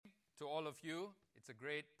to all of you. It's a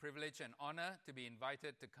great privilege and honor to be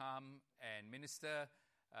invited to come and minister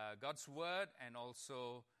God's Word and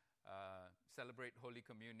also celebrate Holy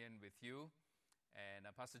Communion with you. And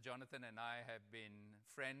Pastor Jonathan and I have been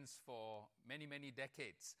friends for many, many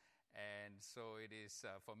decades. And so it is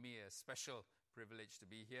for me a special privilege to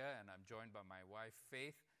be here. And I'm joined by my wife,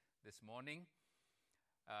 Faith, this morning.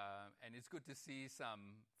 And it's good to see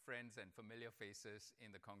some friends and familiar faces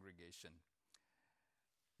in the congregation.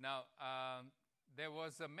 Now, there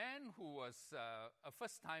was a man who was a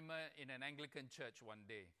first-timer in an Anglican church one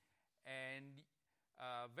day. And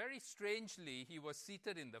very strangely, he was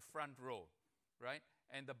seated in the front row, right?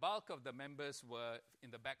 And the bulk of the members were in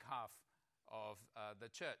the back half of the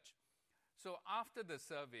church. So after the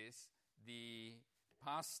service, the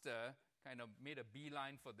pastor kind of made a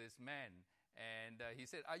beeline for this man. And he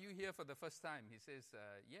said, "Are you here for the first time?" He says,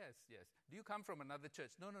 yes. "Do you come from another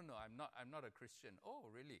church?" No, I'm not a Christian." "Oh,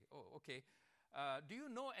 really? Oh, okay. Do you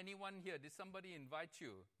know anyone here? Did somebody invite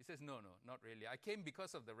you?" He says, No, not really. "I came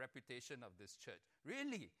because of the reputation of this church."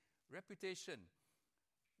 "Really? Reputation?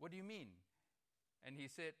 What do you mean?" And he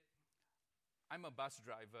said, "I'm a bus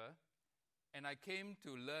driver, and I came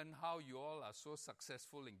to learn how you all are so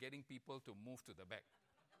successful in getting people to move to the back."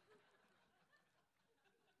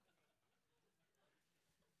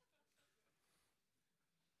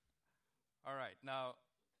 All right, now,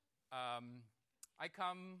 I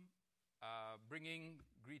come bringing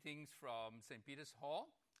greetings from St. Peter's Hall,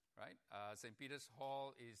 right? St. Peter's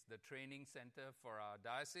Hall is the training center for our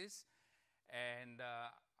diocese, and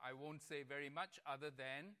I won't say very much other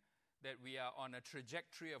than that we are on a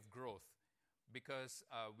trajectory of growth because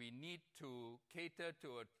we need to cater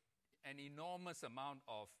to an enormous amount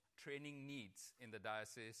of training needs in the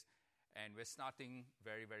diocese, and we're starting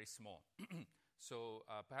very, very small. So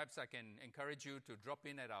perhaps I can encourage you to drop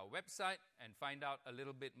in at our website and find out a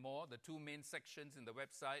little bit more. The two main sections in the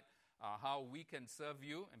website are how we can serve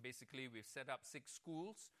you. And basically, we've set up 6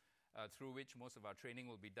 schools through which most of our training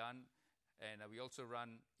will be done. And we also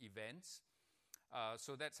run events.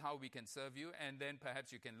 So that's how we can serve you. And then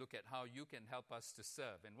perhaps you can look at how you can help us to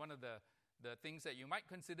serve. And one of the things that you might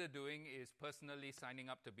consider doing is personally signing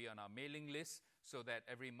up to be on our mailing list so that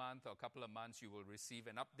every month or a couple of months you will receive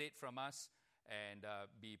an update from us and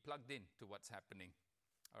be plugged in to what's happening.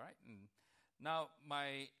 All right? And now,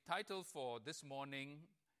 my title for this morning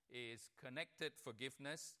is Connected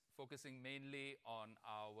Forgiveness, focusing mainly on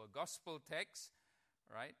our gospel text,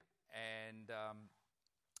 right? And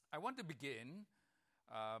I want to begin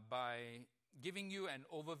by giving you an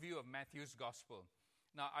overview of Matthew's gospel.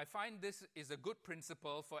 Now, I find this is a good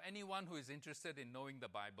principle for anyone who is interested in knowing the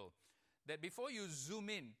Bible, that before you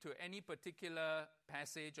zoom in to any particular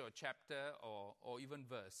passage or chapter or even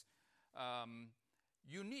verse,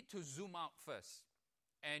 you need to zoom out first.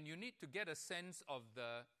 And you need to get a sense of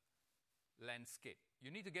the landscape.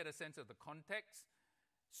 You need to get a sense of the context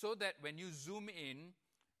so that when you zoom in,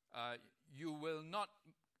 you will not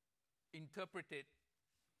interpret it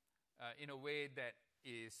in a way that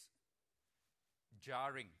is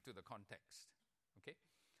jarring to the context. Okay?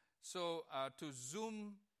 So to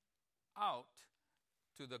zoom out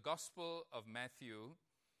to the Gospel of Matthew.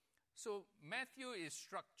 So Matthew is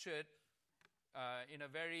structured in a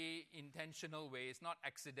very intentional way. It's not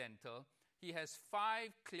accidental. He has 5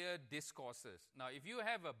 clear discourses. Now, if you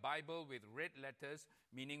have a Bible with red letters,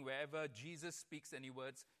 meaning wherever Jesus speaks any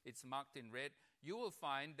words, it's marked in red, you will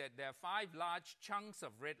find that there are 5 large chunks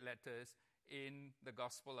of red letters in the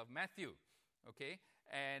Gospel of Matthew. Okay?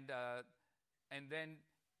 And then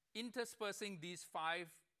interspersing these 5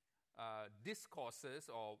 discourses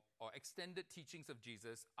or extended teachings of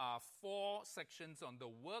Jesus are 4 sections on the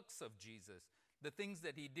works of Jesus, the things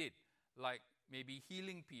that he did, like maybe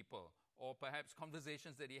healing people or perhaps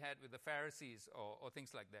conversations that he had with the Pharisees or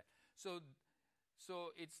things like that. So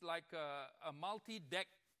it's like a multi-deck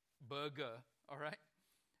burger, all right?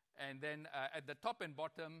 And then at the top and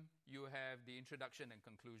bottom, you have the introduction and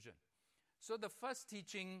conclusion. So the first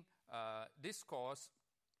teaching discourse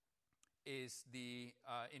is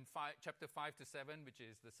in chapter 5 to 7, which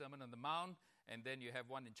is the Sermon on the Mount, and then you have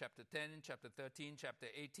one in chapter 10, chapter 13, chapter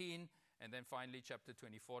 18, and then finally chapter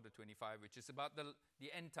 24 to 25, which is about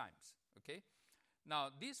the end times. Okay? Now,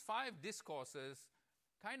 these 5 discourses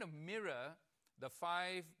kind of mirror the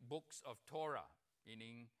 5 books of Torah,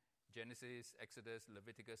 meaning Genesis, Exodus,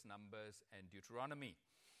 Leviticus, Numbers, and Deuteronomy.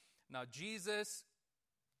 Now, Jesus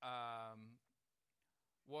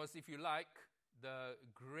was, if you like, the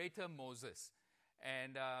greater Moses.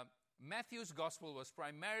 And Matthew's gospel was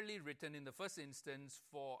primarily written in the first instance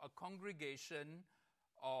for a congregation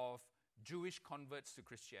of Jewish converts to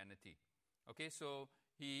Christianity. Okay, so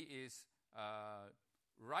he is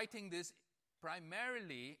writing this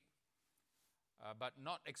primarily, but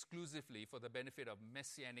not exclusively, for the benefit of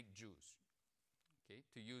Messianic Jews, okay,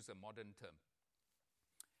 to use a modern term.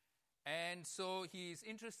 And so he's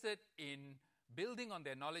interested in building on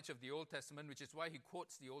their knowledge of the Old Testament, which is why he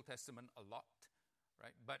quotes the Old Testament a lot,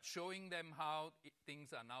 right? But showing them how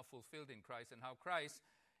things are now fulfilled in Christ, and how Christ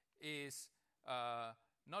is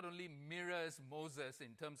not only mirrors Moses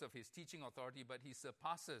in terms of his teaching authority, but he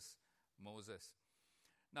surpasses Moses.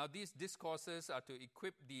 Now, these discourses are to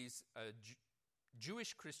equip these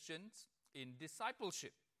Jewish Christians in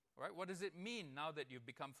discipleship, right? What does it mean now that you've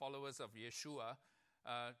become followers of Yeshua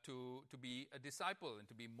to be a disciple and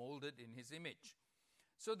to be molded in his image?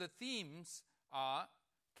 So the themes are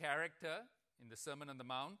character in the Sermon on the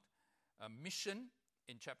Mount, mission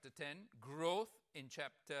in chapter 10, growth in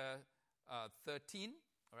chapter 13,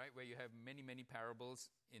 all right, where you have many, many parables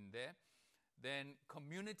in there. Then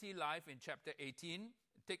community life in chapter 18.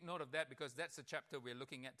 Take note of that because that's the chapter we're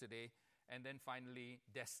looking at today. And then finally,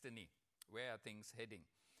 destiny. Where are things heading?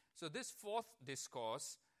 So this fourth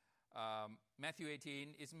discourse, Matthew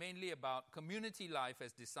 18, is mainly about community life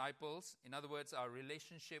as disciples. In other words, our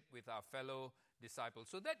relationship with our fellow disciples.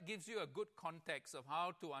 So that gives you a good context of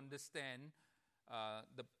how to understand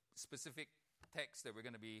the specific text that we're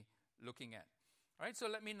going to be looking at. All right, so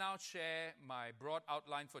let me now share my broad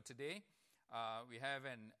outline for today. We have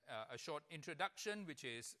a short introduction, which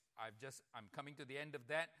is I'm coming to the end of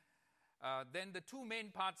that. Then the two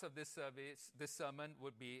main parts of this sermon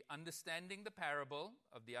would be understanding the parable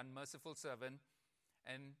of the unmerciful servant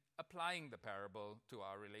and applying the parable to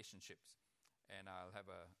our relationships. And I'll have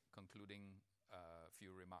a concluding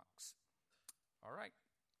few remarks. All right.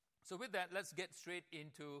 So with that, let's get straight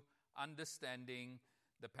into understanding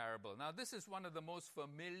the parable. Now, this is one of the most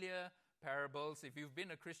familiar parables. If you've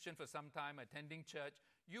been a Christian for some time, attending church,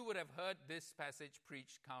 you would have heard this passage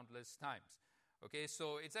preached countless times. Okay,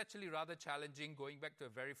 so it's actually rather challenging going back to a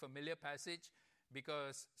very familiar passage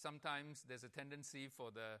because sometimes there's a tendency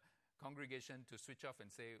for the congregation to switch off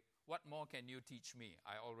and say, what more can you teach me?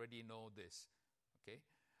 I already know this. Okay,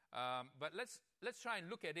 but let's try and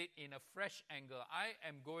look at it in a fresh angle. I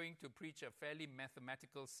am going to preach a fairly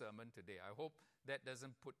mathematical sermon today. I hope that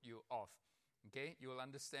doesn't put you off. Okay, you will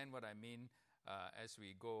understand what I mean as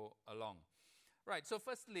we go along. Right, so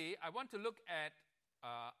firstly, I want to look at,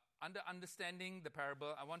 under understanding the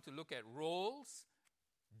parable, I want to look at roles,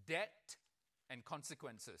 debt, and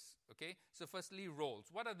consequences. Okay, so firstly, roles.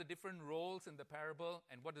 What are the different roles in the parable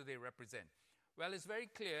and what do they represent? Well, it's very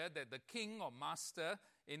clear that the king or master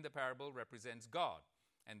in the parable represents God.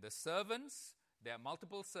 And the servants, there are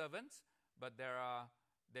multiple servants, but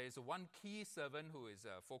there is one key servant who is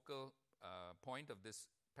a focal point of this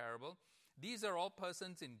parable. These are all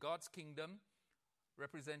persons in God's kingdom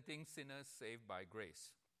representing sinners saved by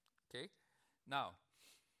grace. Okay? Now,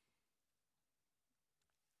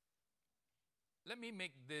 let me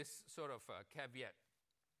make this sort of a caveat.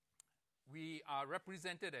 We are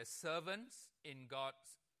represented as servants in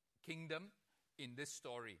God's kingdom in this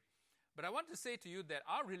story. But I want to say to you that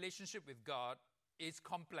our relationship with God is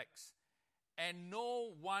complex. And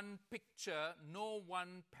no one picture, no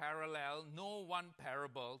one parallel, no one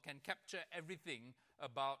parable can capture everything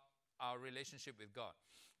about our relationship with God.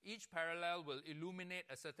 Each parallel will illuminate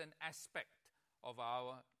a certain aspect of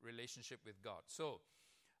our relationship with God. So,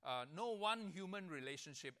 no one human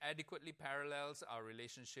relationship adequately parallels our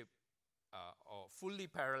relationship or fully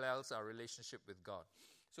parallels our relationship with God.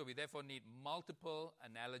 So we therefore need multiple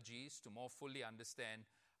analogies to more fully understand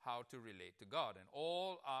how to relate to God. And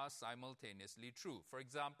all are simultaneously true. For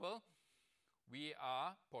example, we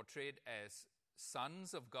are portrayed as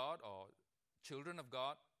sons of God or children of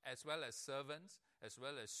God, as well as servants, as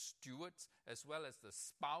well as stewards, as well as the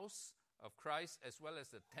spouse of Christ, as well as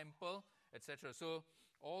the temple, etc. So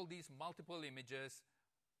all these multiple images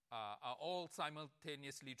are all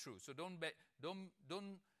simultaneously true. So don't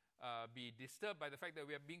be disturbed by the fact that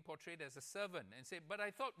we are being portrayed as a servant and say, but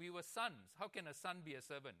I thought we were sons. How can a son be a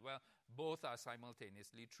servant? Well, both are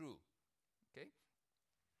simultaneously true. Okay?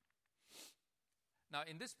 Now,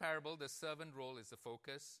 in this parable, the servant role is the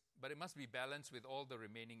focus, but it must be balanced with all the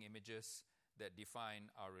remaining images that define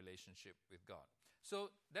our relationship with God.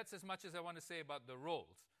 So that's as much as I want to say about the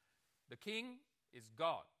roles. The king is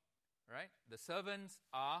God, right? The servants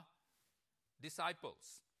are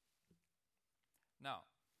disciples. Now,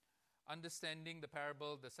 understanding the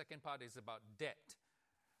parable, the second part is about debt,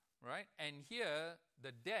 right? And here,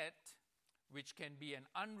 the debt, which can be an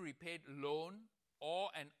unrepaid loan or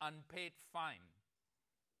an unpaid fine,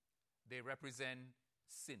 they represent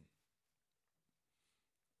sin.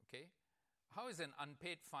 Okay? how is an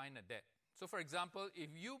unpaid fine a debt? So, for example, if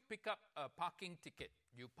you pick up a parking ticket,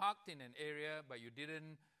 you parked in an area but you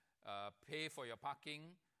didn't pay for your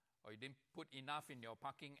parking, or you didn't put enough in your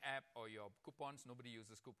parking app or your coupons. Nobody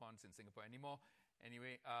uses coupons in Singapore anymore.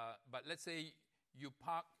 Anyway, but let's say you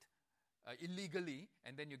parked illegally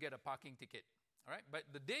and then you get a parking ticket. All right? But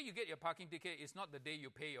the day you get your parking ticket is not the day you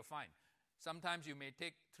pay your fine. Sometimes you may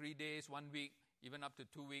take 3 days, 1 week, even up to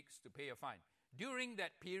 2 weeks to pay your fine. During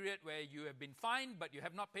that period where you have been fined but you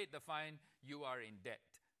have not paid the fine, you are in debt.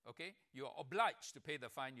 Okay? You are obliged to pay the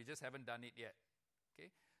fine, you just haven't done it yet. Okay?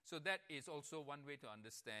 So that is also one way to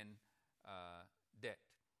understand debt.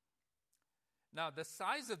 Now, the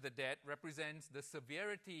size of the debt represents the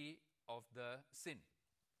severity of the sin.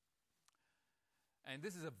 And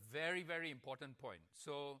this is a very, very important point.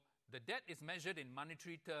 So the debt is measured in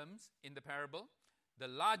monetary terms in the parable. The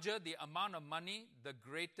larger the amount of money, the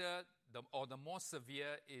greater or the more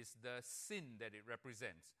severe is the sin that it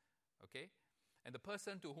represents. Okay? And the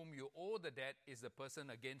person to whom you owe the debt is the person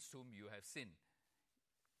against whom you have sinned.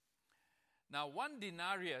 Now, 1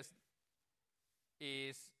 denarius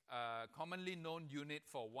is a commonly known unit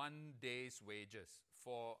for 1 day's wages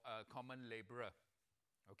for a common laborer.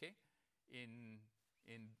 Okay? In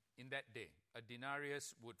that day, a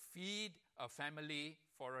denarius would feed a family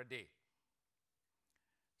for a day.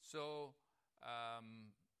 So,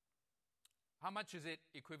 how much is it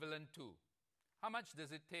equivalent to? How much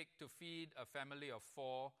does it take to feed a family of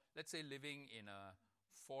 4, let's say living in a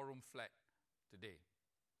 4-room flat today?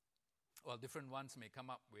 Well, different ones may come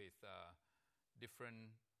up with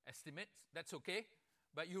different estimates. That's okay.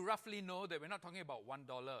 But you roughly know that we're not talking about $1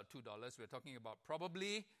 or $2. We're talking about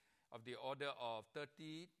probably of the order of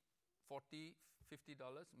 $30, $40,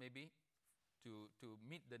 $50 maybe to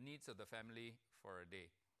meet the needs of the family for a day.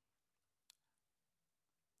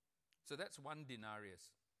 So that's 1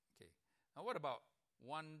 denarius. Okay. Now what about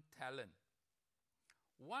 1 talent?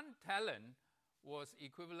 1 talent was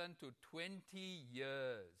equivalent to 20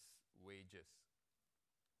 years' wages.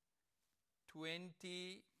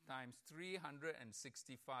 20 times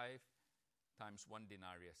 365 times 1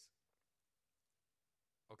 denarius.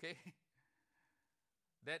 Okay?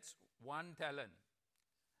 That's 1 talent.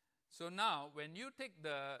 So now, when you take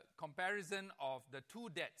the comparison of the 2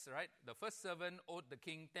 debts, right? The first servant owed the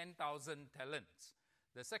king 10,000 talents.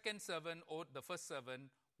 The second servant owed the first servant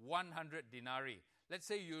 100 denarii. Let's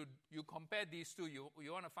say you compare these two. You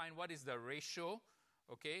want to find what is the ratio.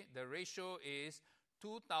 Okay? The ratio is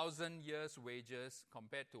 2,000 years' wages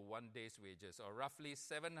compared to 1 day's wages, or roughly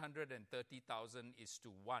 730,000 is to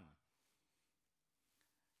 1.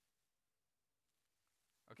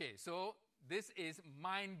 Okay, so this is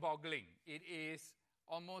mind-boggling. It is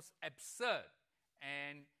almost absurd,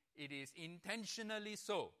 and it is intentionally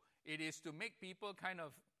so. It is to make people kind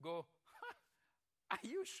of go, are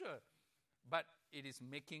you sure? But it is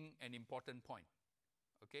making an important point.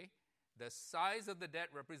 Okay? The size of the debt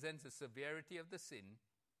represents the severity of the sin.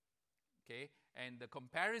 Okay? And the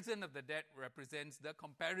comparison of the debt represents the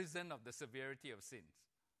comparison of the severity of sins.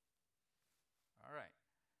 All right.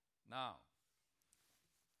 Now,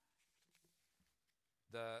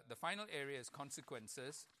 the final area is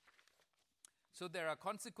consequences. So there are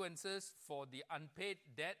consequences for the unpaid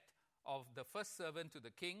debt of the first servant to the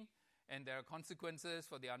king, and there are consequences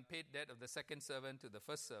for the unpaid debt of the second servant to the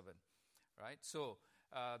first servant. Right? So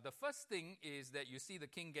the first thing is that you see the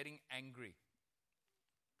king getting angry.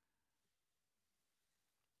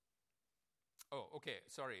 Oh, okay,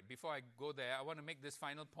 sorry. Before I go there, I want to make this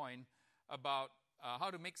final point about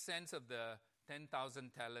how to make sense of the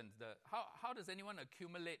 10,000 talents. How does anyone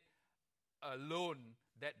accumulate a loan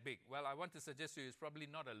that big? Well, I want to suggest to you it's probably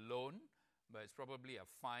not a loan, but it's probably a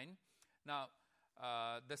fine. Now,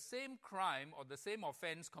 the same crime or the same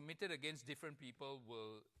offense committed against different people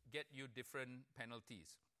will get you different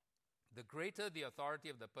penalties. The greater the authority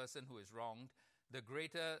of the person who is wronged, the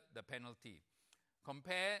greater the penalty.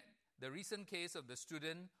 Compare the recent case of the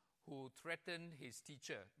student who threatened his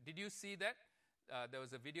teacher. Did you see that? There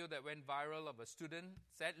was a video that went viral of a student,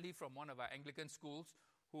 sadly from one of our Anglican schools,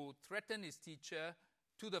 who threatened his teacher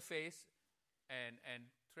to the face and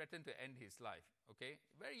threatened to end his life. Okay?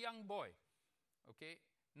 Very young boy. Okay?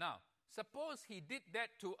 Now, suppose he did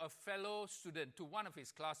that to a fellow student, to one of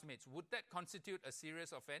his classmates. Would that constitute a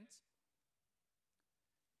serious offense?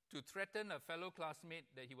 To threaten a fellow classmate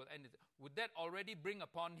that he will end it. Would that already bring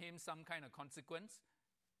upon him some kind of consequence?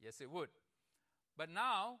 Yes, it would. But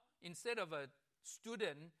now, instead of a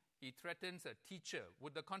student, he threatens a teacher.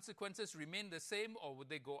 Would the consequences remain the same, or would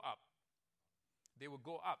they go up? They would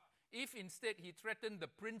go up. If instead he threatened the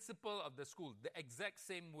principal of the school the exact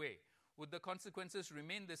same way, would the consequences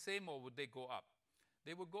remain the same or would they go up?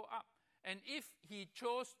 They would go up. And if he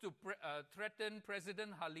chose to threaten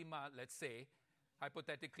President Halima, let's say,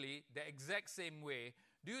 hypothetically, the exact same way,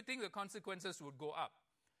 do you think the consequences would go up?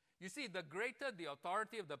 You see, the greater the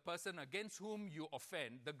authority of the person against whom you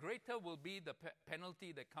offend, the greater will be the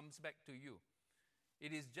penalty that comes back to you.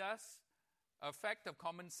 It is just a fact of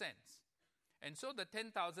common sense. And so the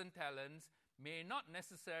 10,000 talents may not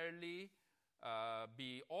necessarily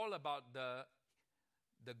be all about the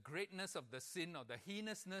greatness of the sin or the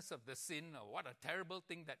heinousness of the sin or what a terrible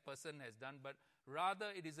thing that person has done, but rather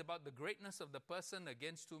it is about the greatness of the person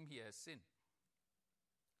against whom he has sinned.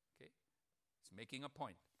 Okay? It's making a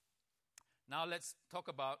point. Now let's talk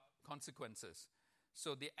about consequences.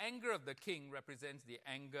 So the anger of the king represents the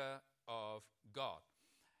anger of God.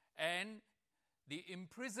 And the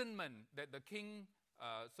imprisonment that the king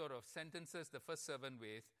sort of sentences the first servant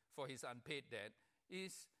with for his unpaid debt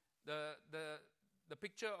is the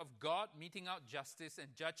picture of God meting out justice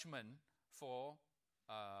and judgment for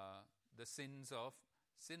the sins of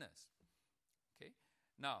sinners. Okay?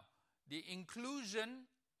 Now, the inclusion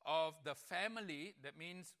of the family, that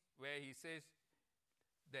means where he says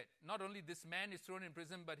that not only this man is thrown in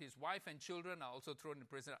prison, but his wife and children are also thrown in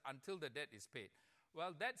prison until the debt is paid.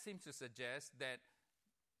 Well, that seems to suggest that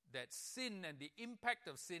sin and the impact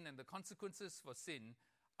of sin and the consequences for sin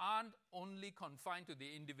aren't only confined to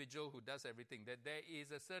the individual who does everything, that there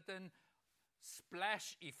is a certain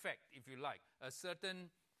splash effect, if you like, a certain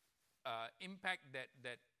impact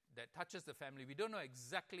that touches the family. We don't know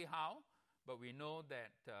exactly how, but we know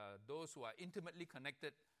that those who are intimately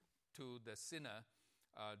connected to the sinner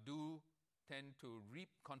do tend to reap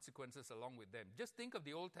consequences along with them. Just think of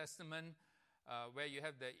the Old Testament where you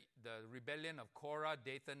have the rebellion of Korah,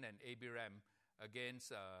 Dathan, and Abiram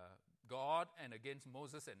against God and against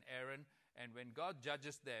Moses and Aaron. And when God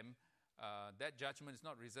judges them, that judgment is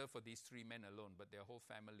not reserved for these three men alone, but their whole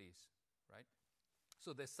families, right?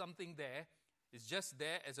 So there's something there. It's just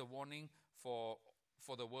there as a warning for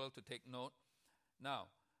the world to take note. Now,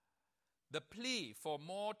 the plea for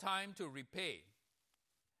more time to repay.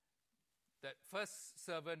 That first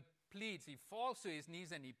servant pleads. He falls to his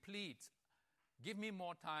knees and he pleads, give me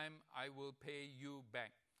more time, I will pay you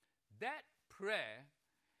back. That prayer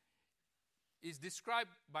is described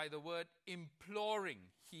by the word imploring.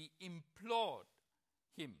 He implored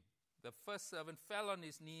him. The first servant fell on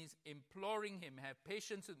his knees, imploring him, have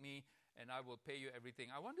patience with me, and I will pay you everything.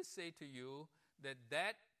 I want to say to you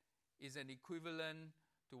that is an equivalent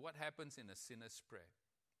to what happens in a sinner's prayer.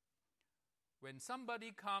 When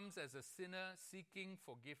somebody comes as a sinner seeking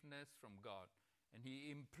forgiveness from God, and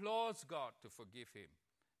he implores God to forgive him,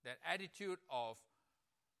 that attitude of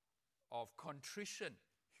contrition,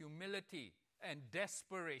 humility, and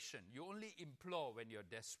desperation. You only implore when you're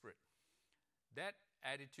desperate. That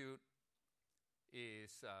attitude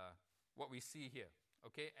is what we see here.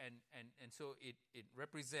 Okay, and so it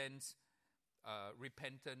represents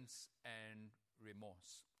repentance and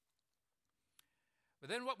remorse. But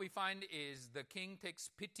then what we find is the king takes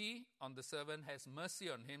pity on the servant, has mercy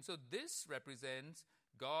on him. So this represents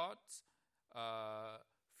God's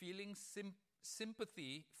feeling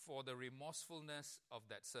sympathy for the remorsefulness of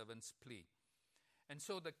that servant's plea. And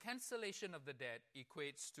so the cancellation of the debt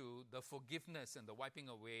equates to the forgiveness and the wiping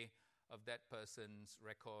away of that person's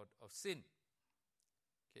record of sin.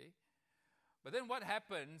 Okay? But then what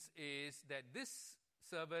happens is that this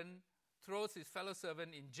servant throws his fellow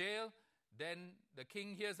servant in jail. Then the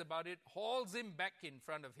king hears about it, hauls him back in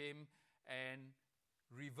front of him, and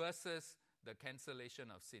reverses the cancellation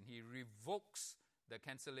of sin. He revokes the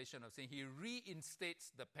cancellation of sin. He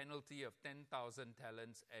reinstates the penalty of 10,000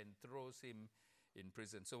 talents and throws him in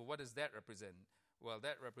prison. So what does that represent? Well,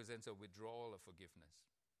 that represents a withdrawal of forgiveness.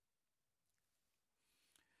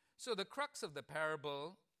 So the crux of the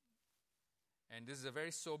parable, and this is a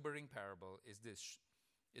very sobering parable,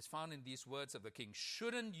 is found in these words of the king.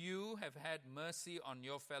 Shouldn't you have had mercy on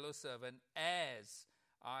your fellow servant as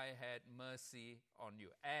I had mercy on you?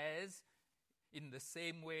 As, in the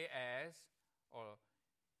same way as, or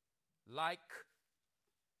like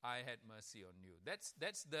I had mercy on you.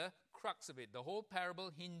 That's the crux of it. The whole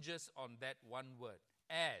parable hinges on that one word.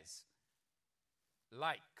 As,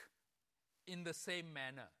 like, in the same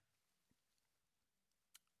manner.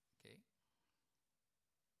 Okay?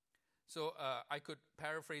 So I could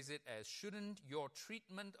paraphrase it as, shouldn't your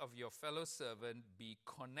treatment of your fellow servant be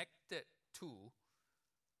connected to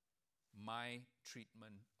my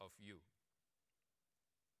treatment of you?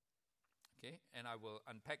 Okay, and I will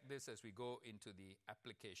unpack this as we go into the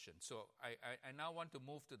application. So I now want to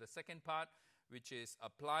move to the second part, which is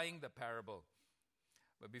applying the parable.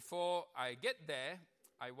 But before I get there,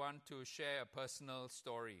 I want to share a personal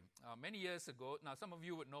story. Many years ago, now some of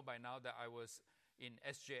you would know by now that I was in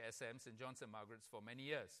SJSM, St. John St. Margaret's, for many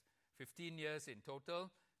years. 15 years in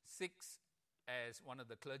total, 6 as one of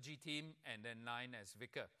the clergy team, and then 9 as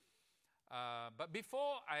vicar. But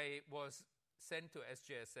before I was sent to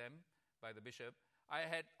SJSM by the bishop, I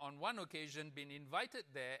had on one occasion been invited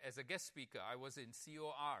there as a guest speaker. I was in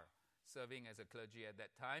COR, serving as a clergy at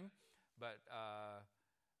that time. But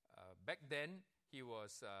back then, he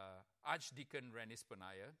was Archdeacon Renis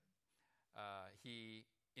Penaya. He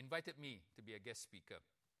invited me to be a guest speaker.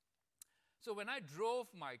 So when I drove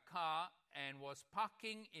my car and was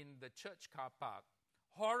parking in the church car park,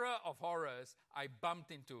 horror of horrors, I bumped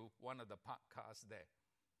into one of the parked cars there.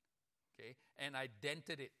 Okay, and I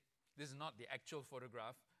dented it. This is not the actual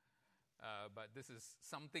photograph, but this is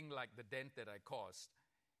something like the dent that I caused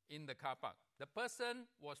in the car park. The person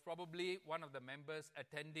was probably one of the members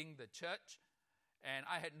attending the church, and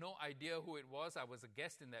I had no idea who it was. I was a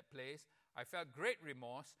guest in that place. I felt great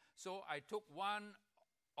remorse, so I took one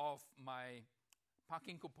of my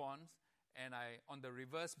parking coupons, and on the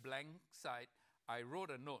reverse blank side, I wrote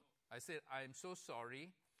a note. I said, "I am so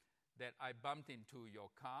sorry that I bumped into your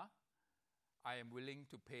car. I am willing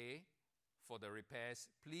to pay for the repairs.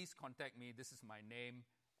 Please contact me. This is my name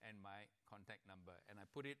and my contact number." And I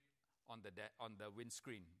put it on the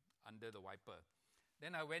windscreen under the wiper.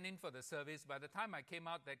 Then I went in for the service. By the time I came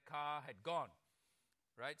out, that car had gone.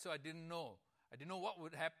 Right? So I didn't know. I didn't know what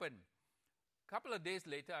would happen. A couple of days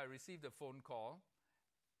later, I received a phone call,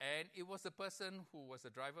 and it was the person who was the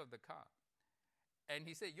driver of the car. And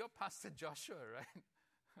he said, "You're Pastor Joshua, right?"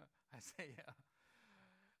 I said, "Yeah."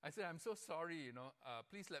 I said, "I'm so sorry,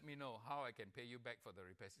 please let me know how I can pay you back for the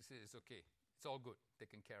repairs." He said, "It's okay. It's all good.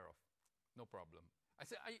 Taken care of. No problem." I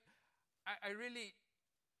said, I really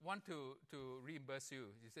want to reimburse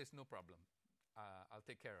you. He says, "No problem. I'll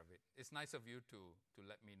take care of it. It's nice of you to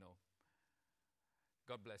let me know.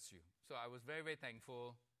 God bless you." So I was very, very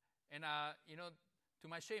thankful. And, to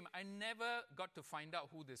my shame, I never got to find out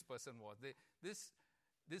who this person was.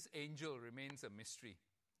 This angel remains a mystery.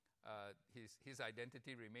 His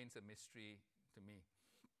identity remains a mystery to me.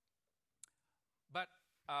 But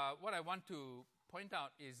what I want to point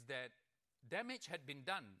out is that damage had been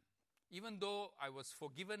done. Even though I was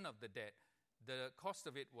forgiven of the debt, the cost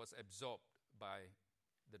of it was absorbed by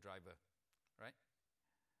the driver, right?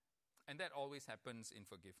 And that always happens in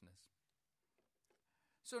forgiveness.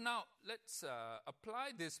 So now let's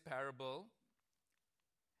apply this parable.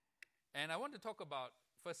 And I want to talk about,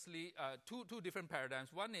 firstly, two different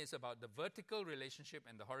paradigms. One is about the vertical relationship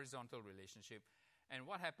and the horizontal relationship, and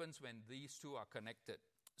what happens when these two are connected.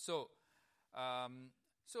 So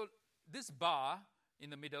this bar in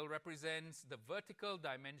the middle represents the vertical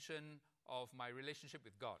dimension of my relationship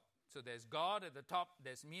with God. So there's God at the top,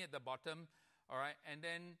 there's me at the bottom, all right? And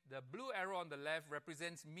then the blue arrow on the left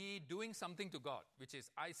represents me doing something to God, which is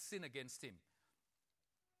I sin against Him.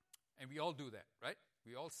 And we all do that, right?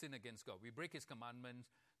 We all sin against God. We break His commandments.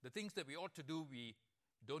 The things that we ought to do, we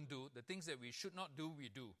don't do. The things that we should not do, we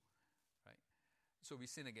do, right? So we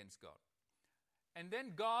sin against God. And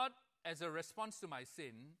then God, as a response to my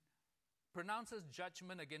sin, pronounces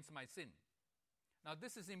judgment against my sin. Now,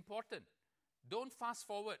 this is important. Don't fast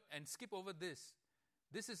forward and skip over this.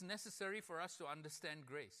 This is necessary for us to understand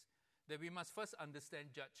grace, that we must first understand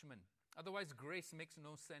judgment. Otherwise, grace makes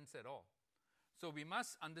no sense at all. So we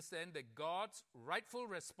must understand that God's rightful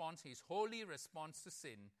response, His holy response to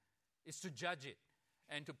sin, is to judge it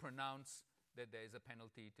and to pronounce that there is a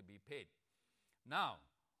penalty to be paid. Now,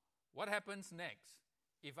 what happens next?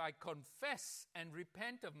 If I confess and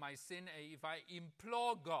repent of my sin, if I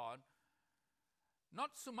implore God,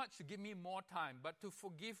 not so much to give me more time, but to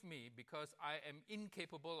forgive me because I am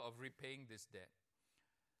incapable of repaying this debt,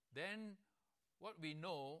 then what we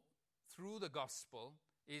know through the gospel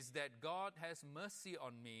is that God has mercy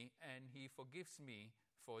on me and He forgives me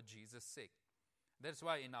for Jesus' sake. That's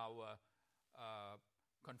why in our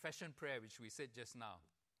confession prayer, which we said just now,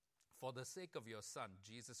 for the sake of your Son,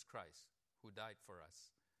 Jesus Christ, who died for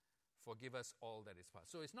us, forgive us all that is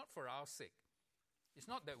past. So it's not for our sake. It's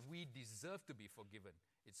not that we deserve to be forgiven.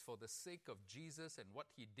 It's for the sake of Jesus and what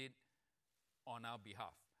He did on our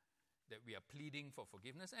behalf that we are pleading for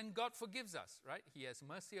forgiveness. And God forgives us, right? He has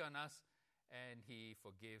mercy on us and He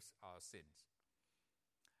forgives our sins.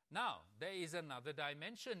 Now, there is another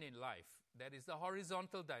dimension in life. That is the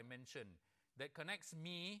horizontal dimension that connects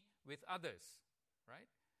me with others, right?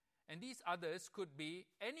 And these others could be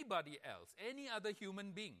anybody else, any other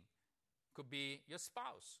human being. Could be your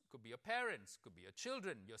spouse, could be your parents, could be your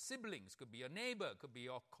children, your siblings, could be your neighbor, could be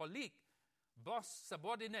your colleague, boss,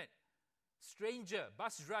 subordinate, stranger,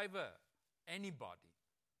 bus driver, anybody.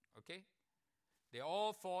 Okay? They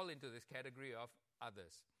all fall into this category of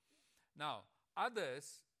others. Now,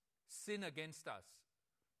 others sin against us.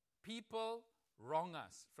 People wrong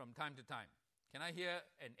us from time to time. Can I hear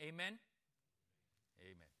an amen?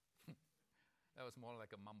 Amen. That was more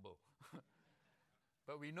like a mumble.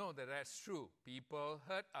 But we know that that's true. People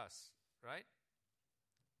hurt us, right?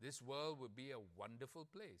 This world would be a wonderful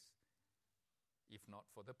place if not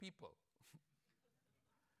for the people.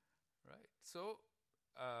 Right? So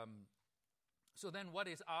then what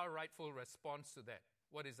is our rightful response to that?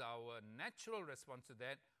 What is our natural response to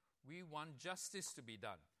that? We want justice to be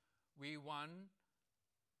done. We want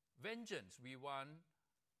vengeance. We want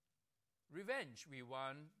revenge. We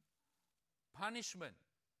want punishment.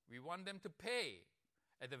 We want them to pay.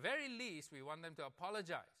 At the very least, we want them to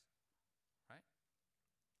apologize. Right?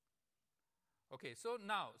 Okay, so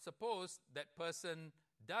now, suppose that person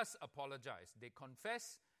does apologize. They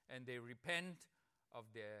confess and they repent of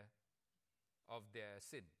their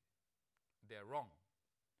sin. They're wrong.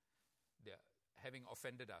 They're having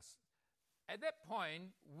offended us. At that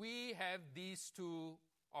point, we have these two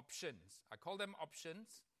options. I call them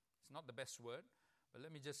options. It's not the best word, but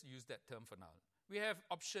let me just use that term for now. We have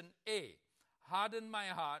option A, harden my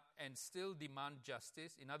heart and still demand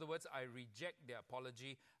justice. In other words, I reject their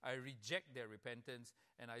apology, I reject their repentance,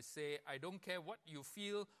 and I say, I don't care what you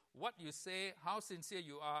feel, what you say, how sincere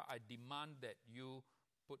you are, I demand that you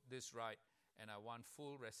put this right, and I want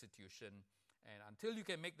full restitution. And until you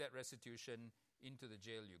can make that restitution, into the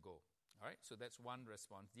jail you go. All right, so that's one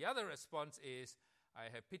response. The other response is, I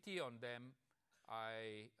have pity on them,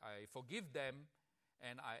 I forgive them,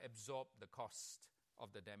 and I absorb the cost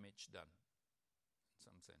of the damage done, in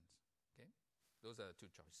some sense. Okay, those are the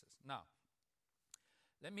two choices. Now,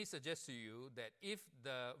 let me suggest to you that if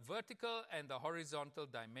the vertical and the horizontal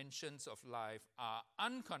dimensions of life are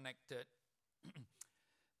unconnected,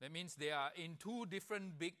 that means they are in two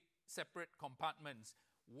different big separate compartments.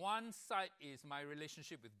 One side is my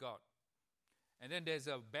relationship with God. And then there's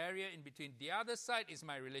a barrier in between. The other side is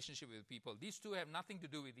my relationship with people. These two have nothing to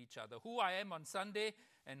do with each other. Who I am on Sunday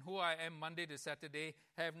and who I am Monday to Saturday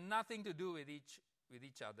have nothing to do with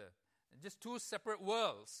each other. Just two separate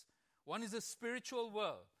worlds. One is the spiritual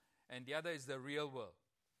world and the other is the real world.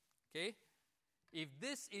 Okay? If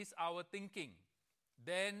this is our thinking,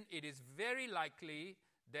 then it is very likely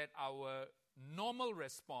that our normal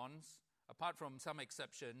response, apart from some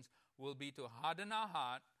exceptions, will be to harden our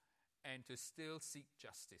heart and to still seek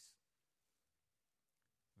justice.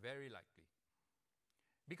 Very likely.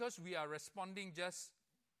 Because we are responding just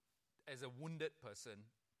as a wounded person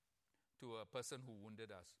to a person who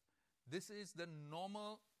wounded us. This is the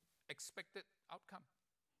normal expected outcome.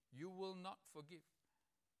 You will not forgive.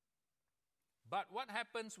 But what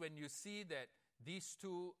happens when you see that these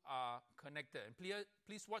two are connected? And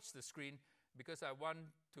please watch the screen because I want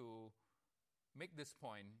to make this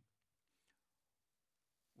point.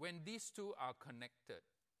 When these two are connected,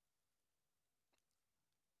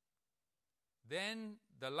 then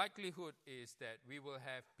the likelihood is that we will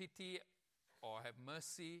have pity or have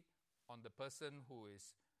mercy on the person who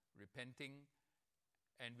is repenting,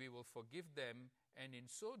 and we will forgive them, and in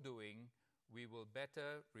so doing, we will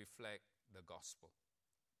better reflect the gospel.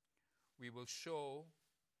 We will show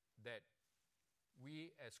that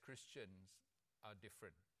we as Christians are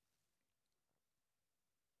different.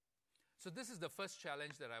 So this is the first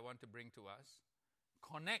challenge that I want to bring to us.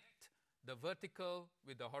 Connect the vertical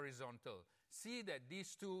with the horizontal. See that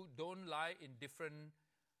these two don't lie in different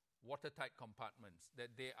watertight compartments, that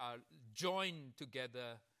they are joined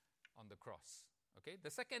together on the cross. Okay?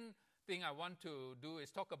 The second thing I want to do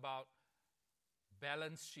is talk about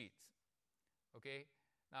balance sheets. Okay?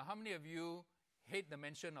 Now, how many of you hate the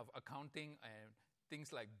mention of accounting and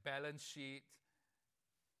things like balance sheet,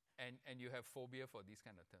 and you have phobia for these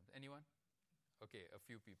kind of terms? Anyone? Okay, a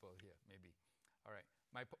few people here, maybe. All right.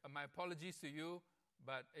 My apologies to you,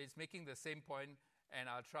 but it's making the same point, and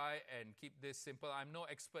I'll try and keep this simple. I'm no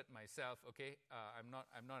expert myself, okay? I'm not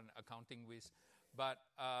an accounting whiz. But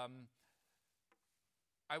I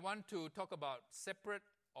want to talk about separate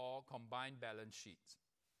or combined balance sheets.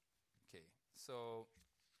 Okay, so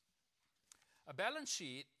a balance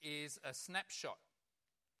sheet is a snapshot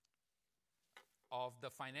of the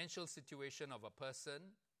financial situation of a person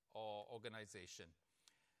or organization.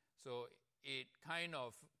 So it kind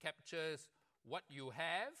of captures what you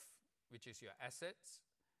have, which is your assets.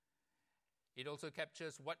 It also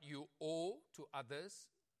captures what you owe to others,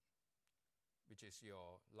 which is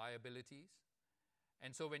your liabilities.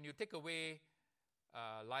 And so when you take away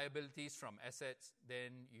liabilities from assets,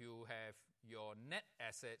 then you have your net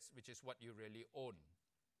assets, which is what you really own.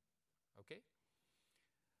 Okay?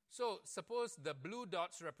 So suppose the blue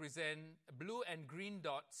and green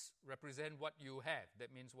dots represent what you have.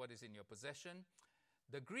 That means what is in your possession.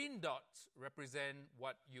 The green dots represent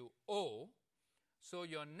what you owe. So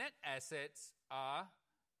your net assets are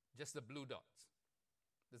just the blue dots.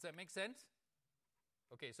 Does that make sense?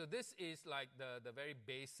 Okay, so this is like the very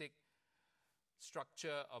basic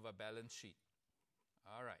structure of a balance sheet.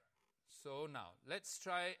 All right. So now let's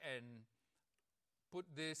try and put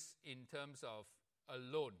this in terms of a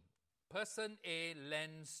loan. Person A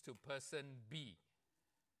lends to person B.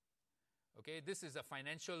 Okay, this is a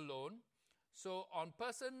financial loan. So on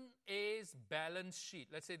person A's balance sheet,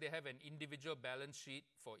 let's say they have an individual balance sheet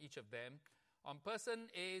for each of them. On person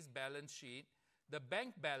A's balance sheet, the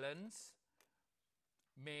bank balance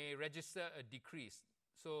may register a decrease.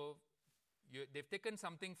 So they've taken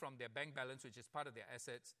something from their bank balance, which is part of their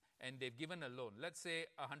assets, and they've given a loan. Let's say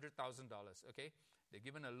 $100,000, okay? They've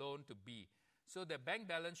given a loan to B. So their bank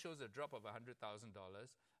balance shows a drop of $100,000.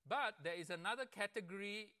 But there is another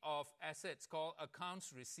category of assets called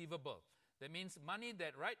accounts receivable. That means money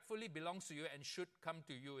that rightfully belongs to you and should come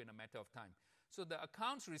to you in a matter of time. So the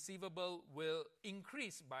accounts receivable will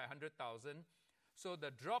increase by $100,000. So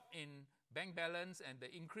the drop in bank balance and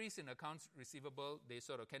the increase in accounts receivable, they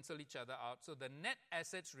sort of cancel each other out. So the net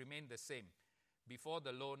assets remain the same before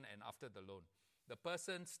the loan and after the loan. The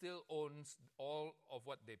person still owns all of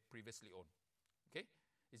what they previously owned. Okay?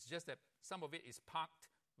 It's just that some of it is parked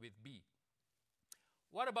with B.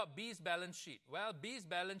 What about B's balance sheet? Well, B's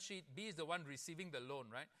balance sheet, B is the one receiving the loan,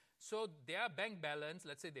 right? So their bank balance,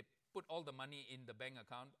 let's say they put all the money in the bank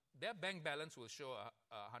account, their bank balance will show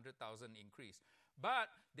a $100,000 increase. But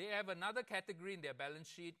they have another category in their balance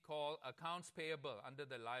sheet called accounts payable under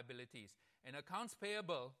the liabilities. And accounts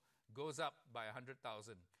payable goes up by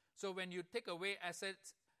 $100,000. So when you take away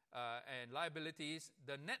assets and liabilities,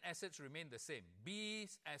 the net assets remain the same.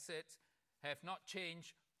 B's assets have not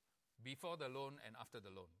changed before the loan and after the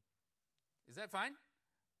loan. Is that fine?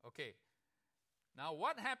 Okay. Now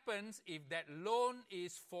what happens if that loan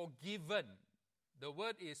is forgiven? The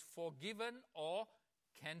word is forgiven or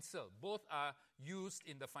cancelled. Both are used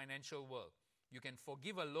in the financial world. You can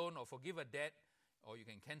forgive a loan or forgive a debt, or you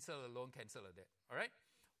can cancel a loan, cancel a debt. All right?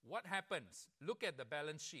 What happens? Look at the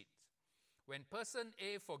balance sheet. When person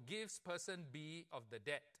A forgives person B of the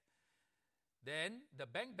debt, then the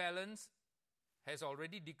bank balance has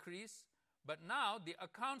already decreased, but now the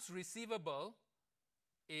accounts receivable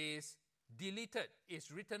is deleted,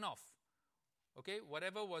 is written off. Okay,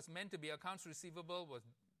 whatever was meant to be accounts receivable was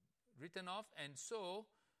written off, and so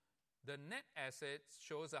the net assets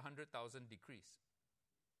shows a $100,000 decrease.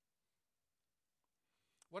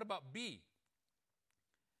 What about B?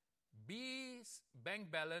 B's bank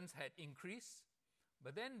balance had increased,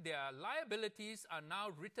 but then their liabilities are now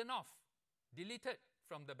written off, deleted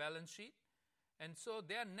from the balance sheet, and so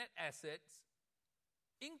their net assets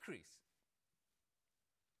increase.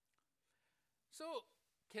 So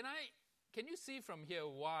can you see from here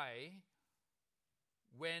why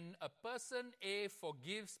when a person A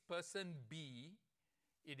forgives person B,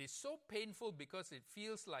 it is so painful because it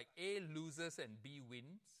feels like A loses and B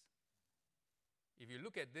wins? If you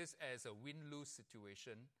look at this as a win-lose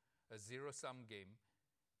situation, a zero-sum game,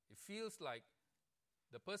 it feels like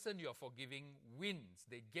the person you're forgiving wins.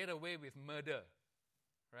 They get away with murder,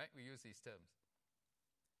 right? We use these terms.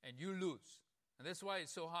 And you lose. And that's why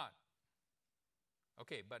it's so hard.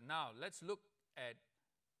 Okay, but now let's look at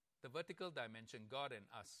the vertical dimension, God and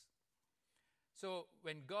us. So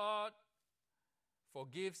when God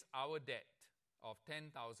forgives our debt of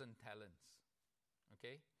 10,000 talents,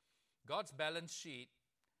 okay, God's balance sheet,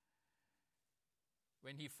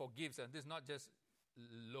 when he forgives, and this is not just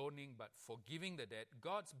loaning but forgiving the debt,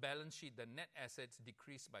 God's balance sheet, the net assets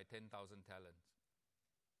decreased by 10,000 talents.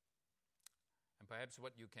 And perhaps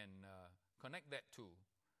what you can connect that to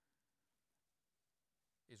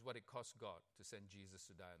is what it cost God to send Jesus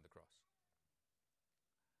to die on the cross.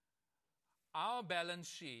 Our balance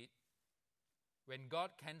sheet, when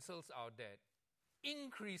God cancels our debt,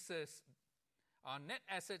 increases, our net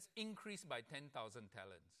assets increase by 10,000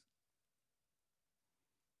 talents.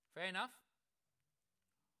 Fair enough?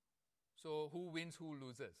 So who wins, who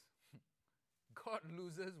loses? God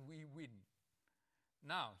loses, we win.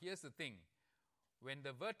 Now, here's the thing. When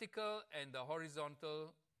the vertical and the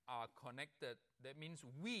horizontal are connected, that means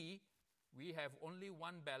we have only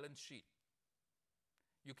one balance sheet.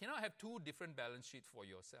 You cannot have two different balance sheets for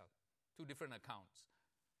yourself, two different accounts.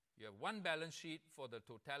 You have one balance sheet for the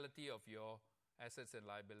totality of your assets and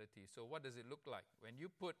liabilities. So what does it look like? When you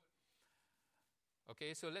put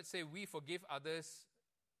Okay, so let's say we forgive others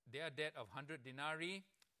their debt of 100 denarii.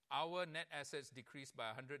 Our net assets decrease by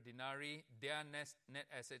 100 denarii. Their net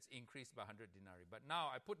assets increase by 100 denarii. But now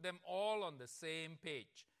I put them all on the same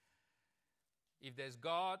page. If there's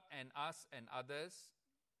God and us and others,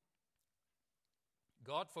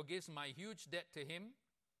 God forgives my huge debt to him.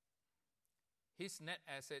 His net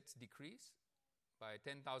assets decrease by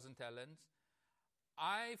 10,000 talents.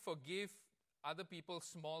 I forgive other people's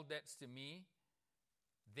small debts to me.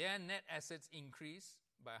 Their net assets increase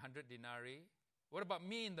by 100 denarii. What about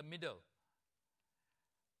me in the middle?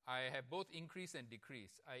 I have both increase and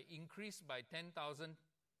decrease. I increase by 10,000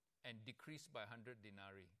 and decrease by 100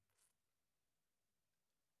 denarii.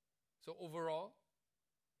 So overall,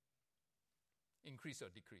 increase or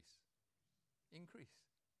decrease? Increase.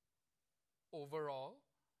 Overall,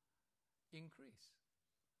 increase.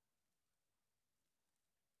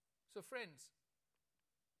 So friends,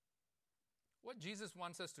 what Jesus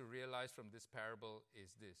wants us to realize from this parable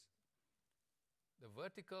is this. The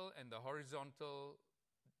vertical and the horizontal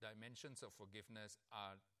dimensions of forgiveness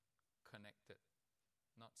are connected,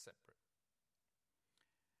 not separate.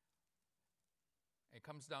 It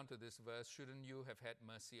comes down to this verse, shouldn't you have had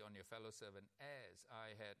mercy on your fellow servant as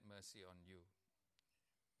I had mercy on you?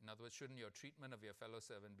 In other words, shouldn't your treatment of your fellow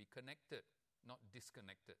servant be connected, not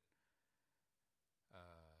disconnected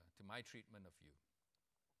to my treatment of you?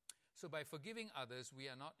 So by forgiving others, we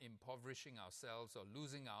are not impoverishing ourselves or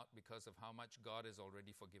losing out because of how much God has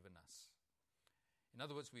already forgiven us. In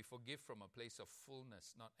other words, we forgive from a place of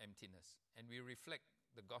fullness, not emptiness, and we reflect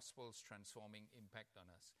the gospel's transforming impact on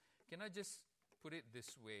us. Can I just put it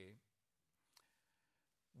this way?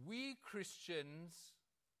 We Christians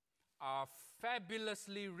are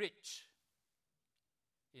fabulously rich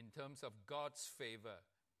in terms of God's favor.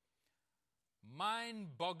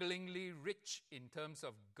 Mind-bogglingly rich in terms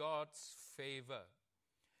of God's favor.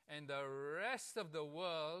 And the rest of the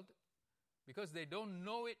world, because they don't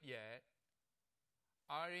know it yet,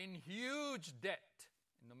 are in huge debt.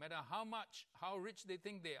 No matter how rich they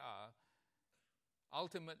think they are,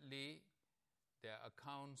 ultimately their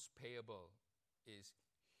accounts payable is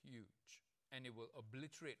huge. And it will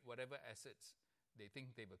obliterate whatever assets they think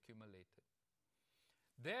they've accumulated.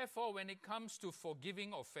 Therefore, when it comes to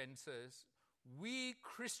forgiving offenses, we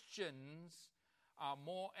Christians are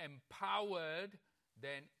more empowered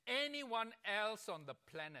than anyone else on the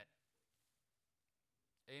planet.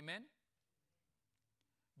 Amen?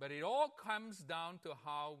 But it all comes down to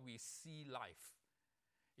how we see life.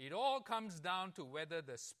 It all comes down to whether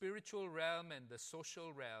the spiritual realm and the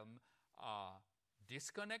social realm are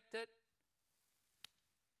disconnected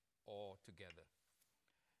or together.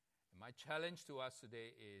 And my challenge to us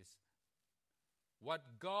today is,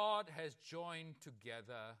 what God has joined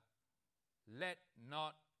together, let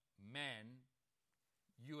not man,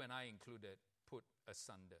 you and I included, put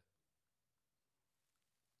asunder.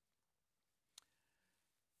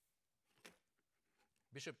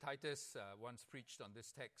 Bishop Titus once preached on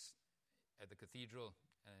this text at the cathedral,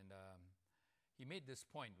 and he made this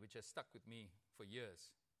point, which has stuck with me for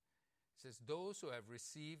years. He says, those who have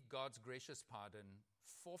received God's gracious pardon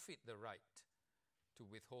forfeit the right to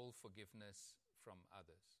withhold forgiveness from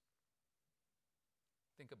others.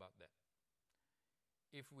 Think about that.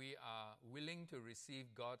 If we are willing to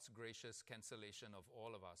receive God's gracious cancellation of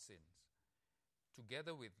all of our sins,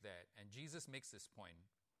 together with that, and Jesus makes this point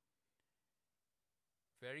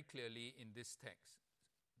very clearly in this text,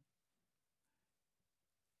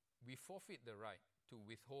 we forfeit the right to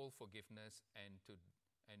withhold forgiveness and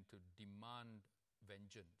to demand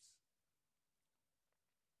vengeance.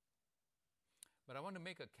 But I want to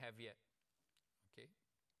make a caveat, okay?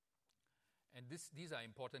 And these are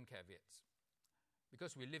important caveats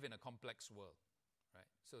because we live in a complex world, right?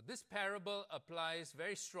 So this parable applies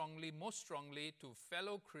very strongly, most strongly, to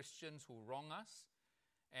fellow Christians who wrong us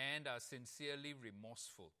and are sincerely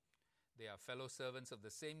remorseful. They are fellow servants of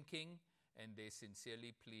the same king, and they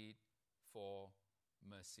sincerely plead for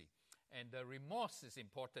mercy. And the remorse is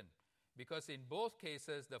important because in both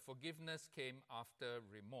cases, the forgiveness came after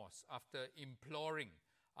remorse, after imploring,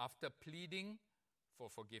 after pleading for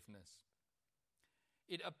forgiveness.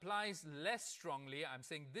 It applies less strongly, I'm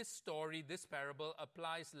saying this story, this parable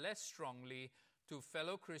applies less strongly to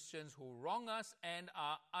fellow Christians who wrong us and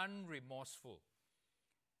are unremorseful.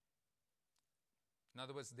 In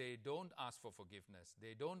other words, they don't ask for forgiveness.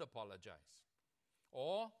 They don't apologize.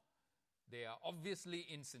 Or they are obviously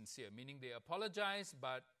insincere, meaning they apologize,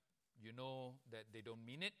 but you know that they don't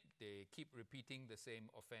mean it. They keep repeating the same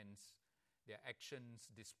offense. Their actions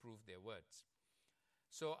disprove their words.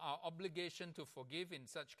 So our obligation to forgive in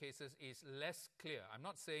such cases is less clear. I'm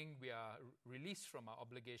not saying we are released from our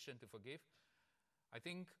obligation to forgive. I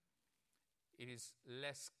think it is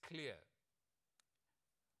less clear.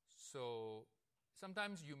 So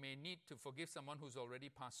sometimes you may need to forgive someone who's already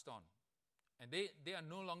passed on. And they are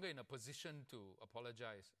no longer in a position to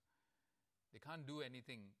apologize. They can't do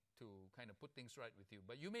anything to kind of put things right with you.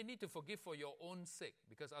 But you may need to forgive for your own sake,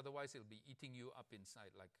 because otherwise it'll be eating you up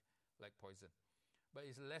inside like poison. But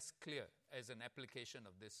it's less clear as an application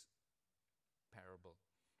of this parable.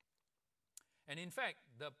 And in fact,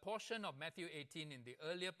 the portion of Matthew 18 in the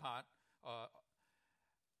earlier part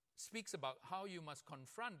speaks about how you must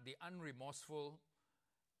confront the unremorseful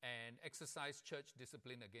and exercise church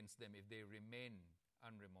discipline against them if they remain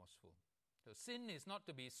unremorseful. So sin is not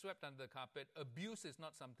to be swept under the carpet. Abuse is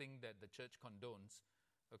not something that the church condones.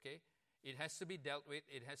 Okay? It has to be dealt with.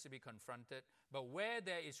 It has to be confronted. But where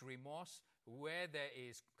there is remorse, where there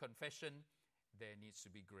is confession, there needs to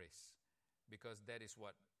be grace, because that is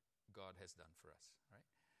what God has done for us. Right?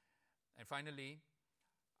 And finally,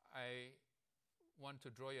 I want to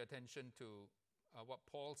draw your attention to what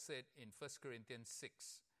Paul said in 1 Corinthians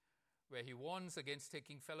 6, where he warns against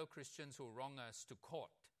taking fellow Christians who wrong us to court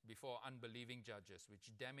before unbelieving judges,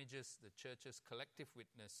 which damages the church's collective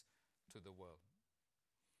witness to the world.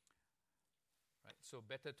 Right? So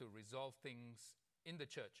better to resolve things in the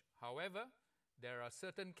church. However, there are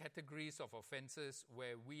certain categories of offenses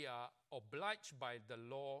where we are obliged by the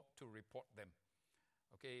law to report them.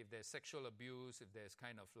 Okay, if there's sexual abuse, if there's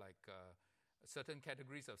kind of like certain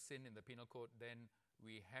categories of sin in the penal code, then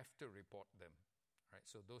we have to report them. Right?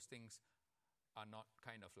 So those things are not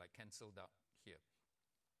kind of like cancelled out here.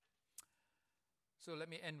 So let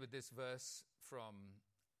me end with this verse from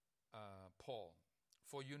Paul.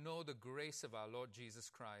 For you know the grace of our Lord Jesus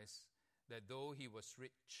Christ, that though he was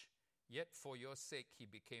rich, yet for your sake he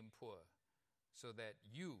became poor, so that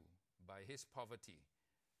you, by his poverty,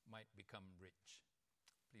 might become rich.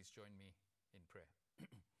 Please join me in prayer.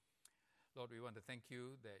 Lord, we want to thank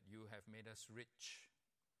you that you have made us rich,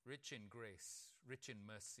 rich in grace, rich in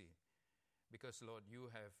mercy, because, Lord, you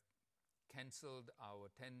have cancelled our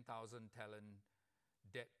 10,000 talent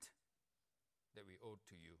debt that we owed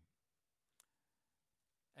to you.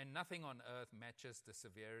 And nothing on earth matches the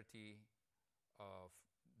severity of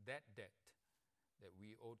that debt that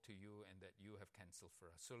we owe to you and that you have cancelled for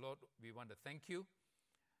us. So, Lord, we want to thank you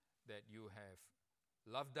that you have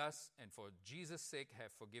loved us and for Jesus' sake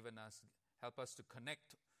have forgiven us. Help us to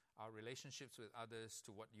connect our relationships with others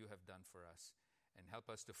to what you have done for us. And help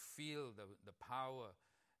us to feel the power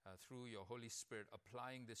through your Holy Spirit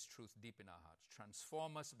applying this truth deep in our hearts.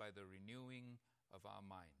 Transform us by the renewing of our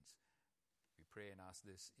minds. We pray and ask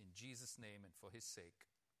this in Jesus' name and for his sake.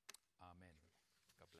 Amen.